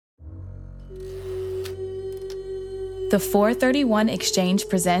The 431 Exchange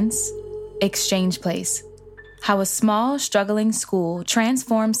presents Exchange Place: How a Small, Struggling School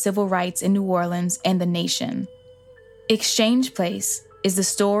Transformed Civil Rights in New Orleans and the Nation. Exchange Place is the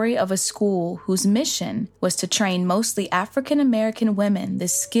story of a school whose mission was to train mostly African American women the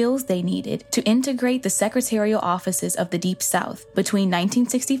skills they needed to integrate the secretarial offices of the Deep South between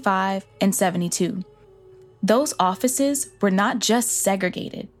 1965 and 72. Those offices were not just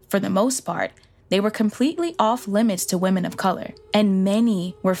segregated. For the most part, they were completely off limits to women of color, and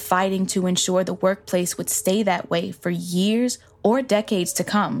many were fighting to ensure the workplace would stay that way for years or decades to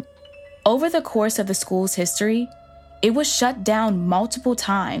come. Over the course of the school's history, it was shut down multiple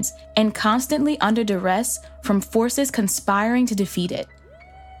times and constantly under duress from forces conspiring to defeat it.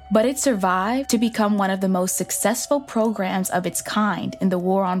 But it survived to become one of the most successful programs of its kind in the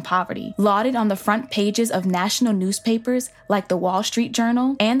war on poverty, lauded on the front pages of national newspapers like the Wall Street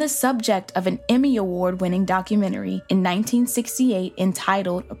Journal, and the subject of an Emmy Award-winning documentary in 1968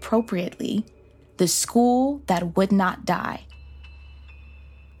 entitled, appropriately, The School That Would Not Die.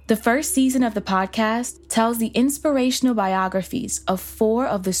 The first season of the podcast tells the inspirational biographies of 4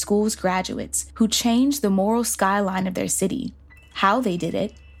 of the school's graduates who changed the moral skyline of their city, how they did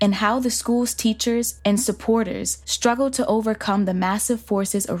it, and how the school's teachers and supporters struggled to overcome the massive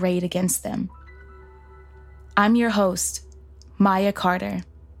forces arrayed against them. I'm your host, Maya Carter,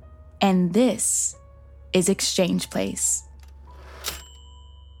 and this is Exchange Place.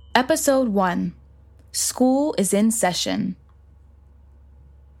 Episode 1, School is in Session.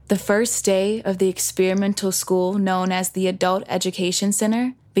 The first day of the experimental school known as the Adult Education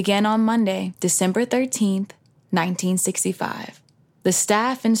Center began on Monday, December 13th, 1965. The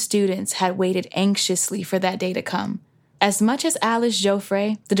staff and students had waited anxiously for that day to come. As much as Alice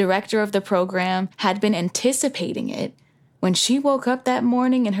Joffre, the director of the program, had been anticipating it, when she woke up that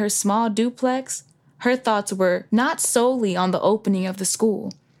morning in her small duplex, her thoughts were not solely on the opening of the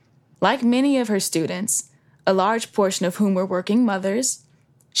school. Like many of her students, a large portion of whom were working mothers,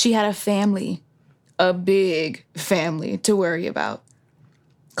 she had a family, a big family, to worry about.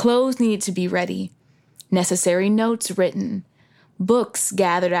 Clothes needed to be ready, necessary notes written, books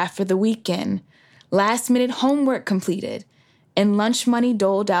gathered after the weekend, last-minute homework completed, and lunch money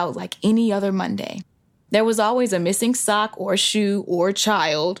doled out like any other Monday. There was always a missing sock or shoe or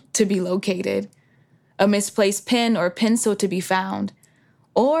child to be located, a misplaced pen or pencil to be found,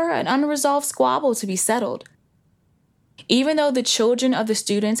 or an unresolved squabble to be settled. Even though the children of the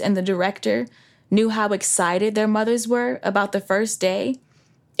students and the director knew how excited their mothers were about the first day,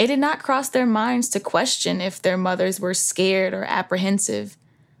 it did not cross their minds to question if their mothers were scared or apprehensive.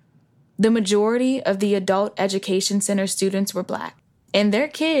 The majority of the Adult Education Center students were Black, and their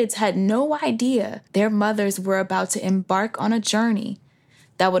kids had no idea their mothers were about to embark on a journey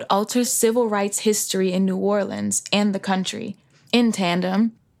that would alter civil rights history in New Orleans and the country. In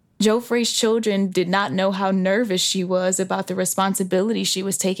tandem, Joffre's children did not know how nervous she was about the responsibility she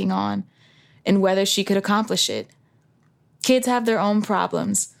was taking on and whether she could accomplish it. Kids have their own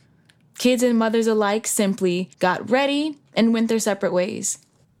problems. Kids and mothers alike simply got ready and went their separate ways.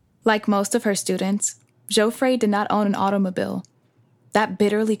 Like most of her students, Joffre did not own an automobile. That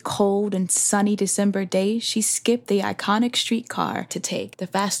bitterly cold and sunny December day, she skipped the iconic streetcar to take the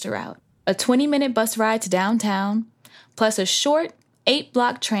faster route. A 20-minute bus ride to downtown, plus a short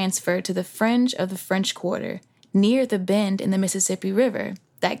 8-block transfer to the fringe of the French Quarter, near the bend in the Mississippi River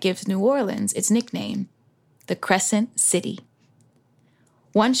that gives New Orleans its nickname, the Crescent City.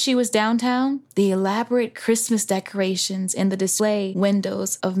 Once she was downtown, the elaborate Christmas decorations in the display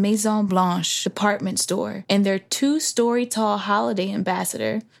windows of Maison Blanche department store and their 2-story tall holiday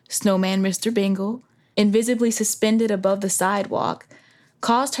ambassador, Snowman Mr. Bingle, invisibly suspended above the sidewalk,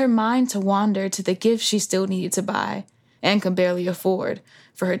 caused her mind to wander to the gifts she still needed to buy and could barely afford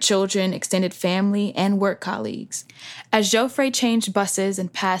for her children, extended family, and work colleagues. As Joffre changed buses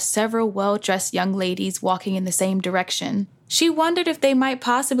and passed several well-dressed young ladies walking in the same direction, she wondered if they might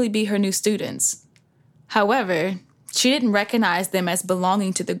possibly be her new students. However, she didn't recognize them as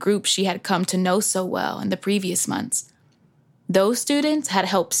belonging to the group she had come to know so well in the previous months. Those students had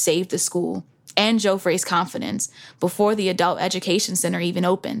helped save the school and Joffre's confidence before the Adult Education Center even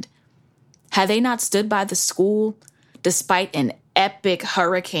opened. Had they not stood by the school, despite an epic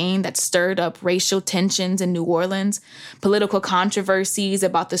hurricane that stirred up racial tensions in New Orleans, political controversies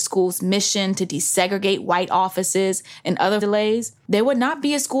about the school's mission to desegregate white offices, and other delays, there would not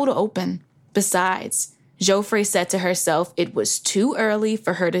be a school to open. Besides, Joffre said to herself it was too early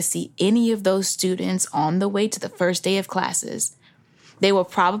for her to see any of those students on the way to the first day of classes. They will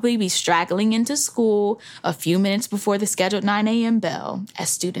probably be straggling into school a few minutes before the scheduled 9 a.m. bell, as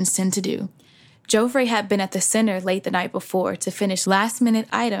students tend to do. Joffrey had been at the center late the night before to finish last-minute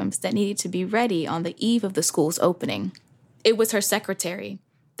items that needed to be ready on the eve of the school's opening. It was her secretary,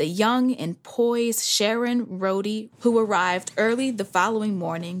 the young and poised Sharon Rhodey, who arrived early the following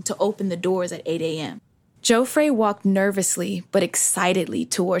morning to open the doors at 8 a.m. Joffrey walked nervously but excitedly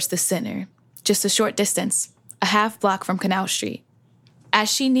towards the center, just a short distance, a half block from Canal Street. As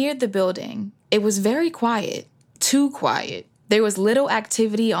she neared the building, it was very quiet, too quiet. There was little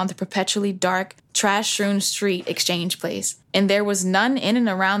activity on the perpetually dark, trash-strewn street Exchange Place, and there was none in and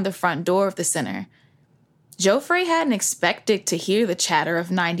around the front door of the center. Joffrey hadn't expected to hear the chatter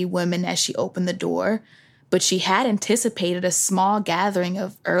of 90 women as she opened the door, but she had anticipated a small gathering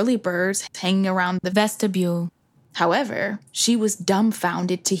of early birds hanging around the vestibule. However, she was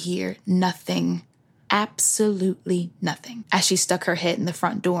dumbfounded to hear nothing. Absolutely nothing, as she stuck her head in the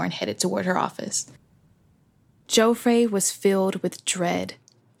front door and headed toward her office. Joffrey was filled with dread.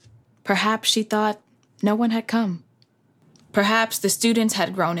 Perhaps, she thought, no one had come. Perhaps the students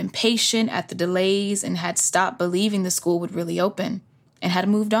had grown impatient at the delays and had stopped believing the school would really open and had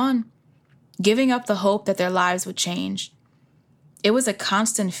moved on, giving up the hope that their lives would change. It was a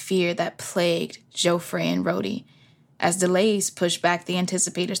constant fear that plagued Joffrey and Rhodey as delays pushed back the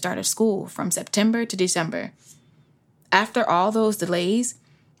anticipated start of school from September to December. After all those delays,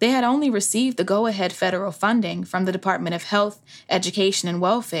 they had only received the go-ahead federal funding from the Department of Health, Education, and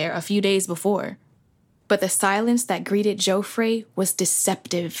Welfare a few days before. But the silence that greeted Joffrey was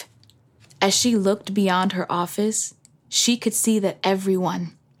deceptive. As she looked beyond her office, she could see that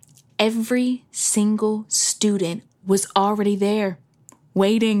everyone, every single student was already there,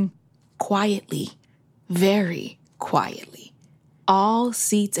 waiting quietly, very quietly. All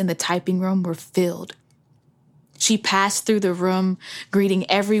seats in the typing room were filled. She passed through the room, greeting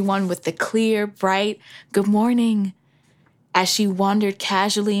everyone with the clear, bright, "Good morning," as she wandered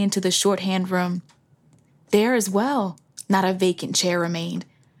casually into the shorthand room. There as well, not a vacant chair remained.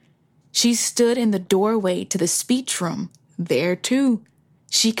 She stood in the doorway to the speech room. There, too,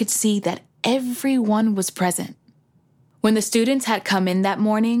 she could see that everyone was present. When the students had come in that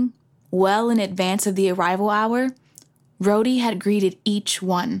morning, well in advance of the arrival hour, Rhodey had greeted each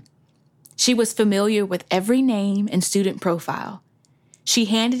one. She was familiar with every name and student profile. She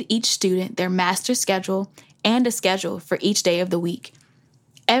handed each student their master schedule and a schedule for each day of the week.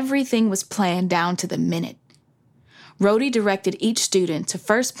 Everything was planned down to the minute. Rhodey directed each student to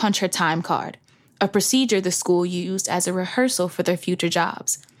first punch her time card, a procedure the school used as a rehearsal for their future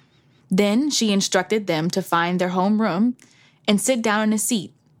jobs. Then she instructed them to find their homeroom and sit down in a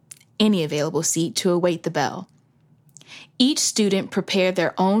seat, any available seat, to await the bell. Each student prepared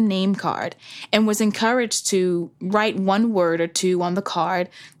their own name card and was encouraged to write one word or two on the card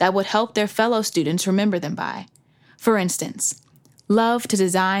that would help their fellow students remember them by. For instance, "Love to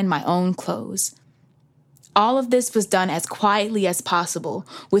design my own clothes." All of this was done as quietly as possible,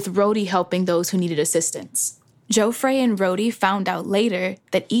 with Rhodey helping those who needed assistance. Joffrey and Rhodey found out later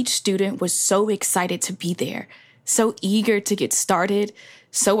that each student was so excited to be there, so eager to get started,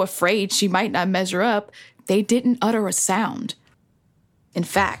 so afraid she might not measure up, they didn't utter a sound. In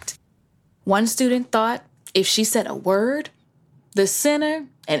fact, one student thought if she said a word, the center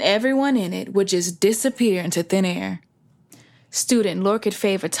and everyone in it would just disappear into thin air. Student Lorkid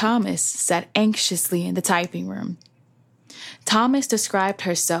Favor Thomas sat anxiously in the typing room. Thomas described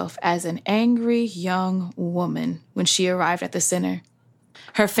herself as an angry young woman when she arrived at the center.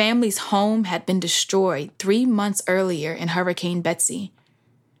 Her family's home had been destroyed 3 months earlier in Hurricane Betsy.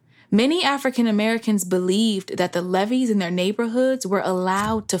 Many African Americans believed that the levees in their neighborhoods were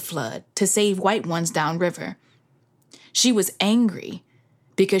allowed to flood to save white ones downriver. She was angry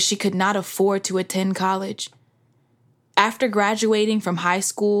because she could not afford to attend college. After graduating from high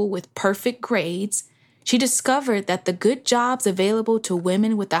school with perfect grades, she discovered that the good jobs available to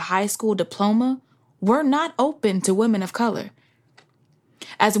women with a high school diploma were not open to women of color.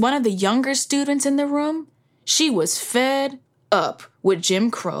 As one of the younger students in the room, she was fed up with Jim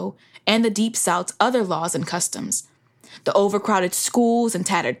Crow and the Deep South's other laws and customs. The overcrowded schools and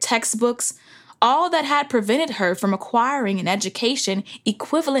tattered textbooks, all that had prevented her from acquiring an education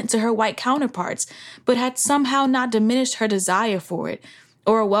equivalent to her white counterparts, but had somehow not diminished her desire for it,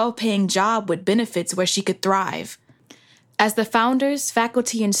 or a well-paying job with benefits where she could thrive. As the founders,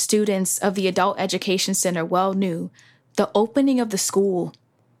 faculty, and students of the Adult Education Center well knew, the opening of the school,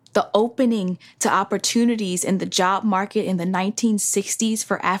 the opening to opportunities in the job market in the 1960s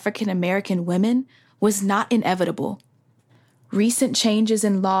for African American women was not inevitable. Recent changes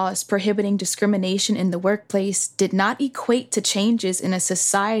in laws prohibiting discrimination in the workplace did not equate to changes in a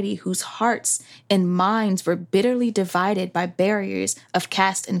society whose hearts and minds were bitterly divided by barriers of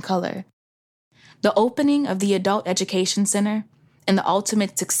caste and color. The opening of the Adult Education Center and the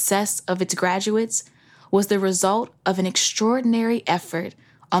ultimate success of its graduates was the result of an extraordinary effort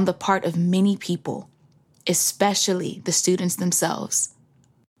on the part of many people, especially the students themselves.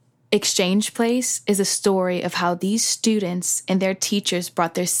 Exchange Place is a story of how these students and their teachers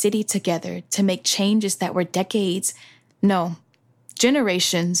brought their city together to make changes that were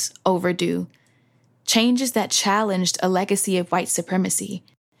generations overdue. Changes that challenged a legacy of white supremacy.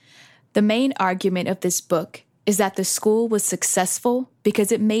 The main argument of this book is that the school was successful because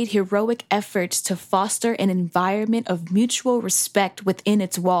it made heroic efforts to foster an environment of mutual respect within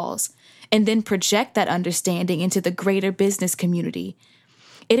its walls, and then project that understanding into the greater business community.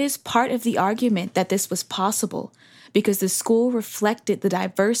 It is part of the argument that this was possible because the school reflected the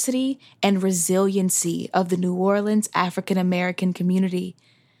diversity and resiliency of the New Orleans African American community.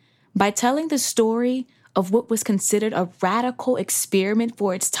 By telling the story of what was considered a radical experiment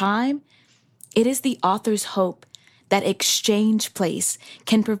for its time, it is the author's hope that Exchange Place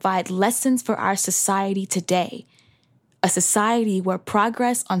can provide lessons for our society today, a society where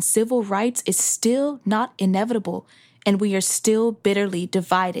progress on civil rights is still not inevitable, and we are still bitterly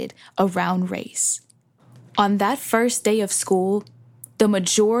divided around race. On that first day of school, the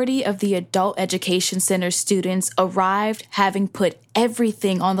majority of the Adult Education Center students arrived having put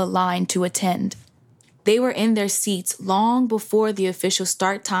everything on the line to attend. They were in their seats long before the official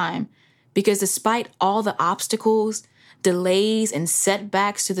start time because despite all the obstacles, delays, and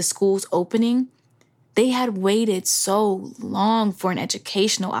setbacks to the school's opening, they had waited so long for an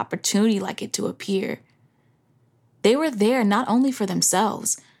educational opportunity like it to appear. They were there not only for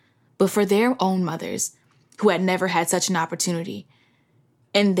themselves, but for their own mothers who had never had such an opportunity.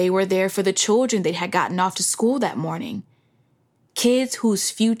 And they were there for the children they had gotten off to school that morning. Kids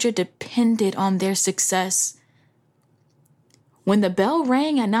whose future depended on their success. When the bell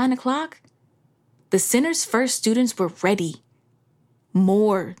rang at 9 o'clock, the center's first students were ready.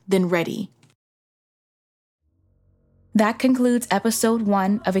 More than ready. That concludes episode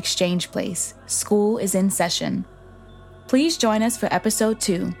 1 of Exchange Place, School is in Session. Please join us for episode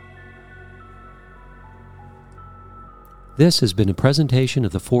 2. This has been a presentation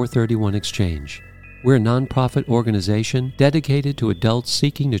of the 431 Exchange. We're a nonprofit organization dedicated to adults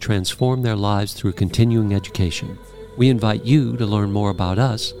seeking to transform their lives through continuing education. We invite you to learn more about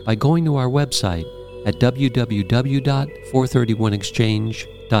us by going to our website at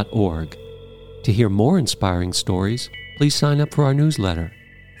www.431exchange.org. To hear more inspiring stories, please sign up for our newsletter.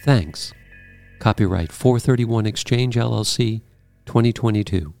 Thanks. Copyright 431 Exchange LLC,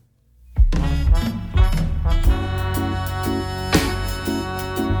 2022.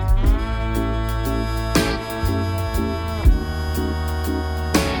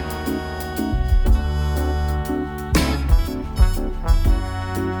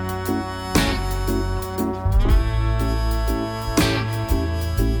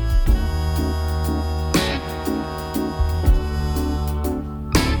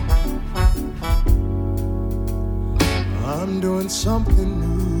 I'm doing something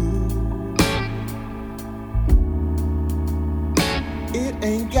new. It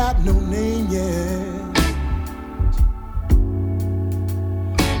ain't got no name yet.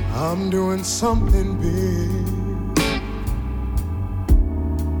 I'm doing something big,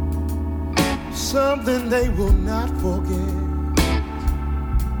 something they will not forget.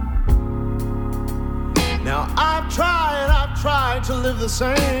 Now I've tried to live the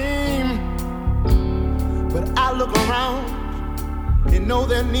same, but I look around and know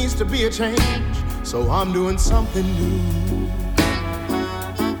there needs to be a change. So I'm doing something new.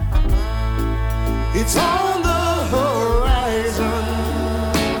 It's on the horizon.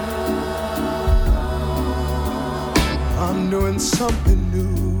 I'm doing something new.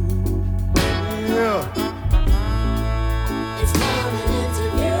 Yeah. It's coming into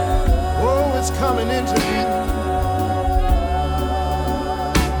view. Oh, it's coming into view.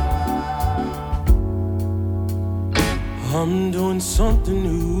 I'm doing something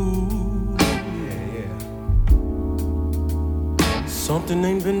new. Yeah. Something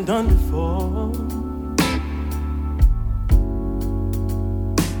ain't been done before.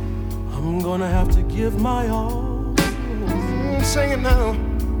 I'm gonna have to give my all. Sing it now.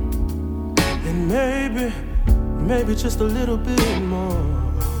 And maybe just a little bit more.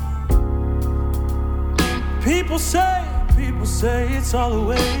 People say it's all a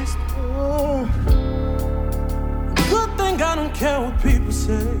waste. Oh. Good thing I don't care what people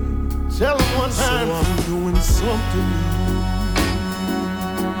say. Tell them one time. So I'm doing something new.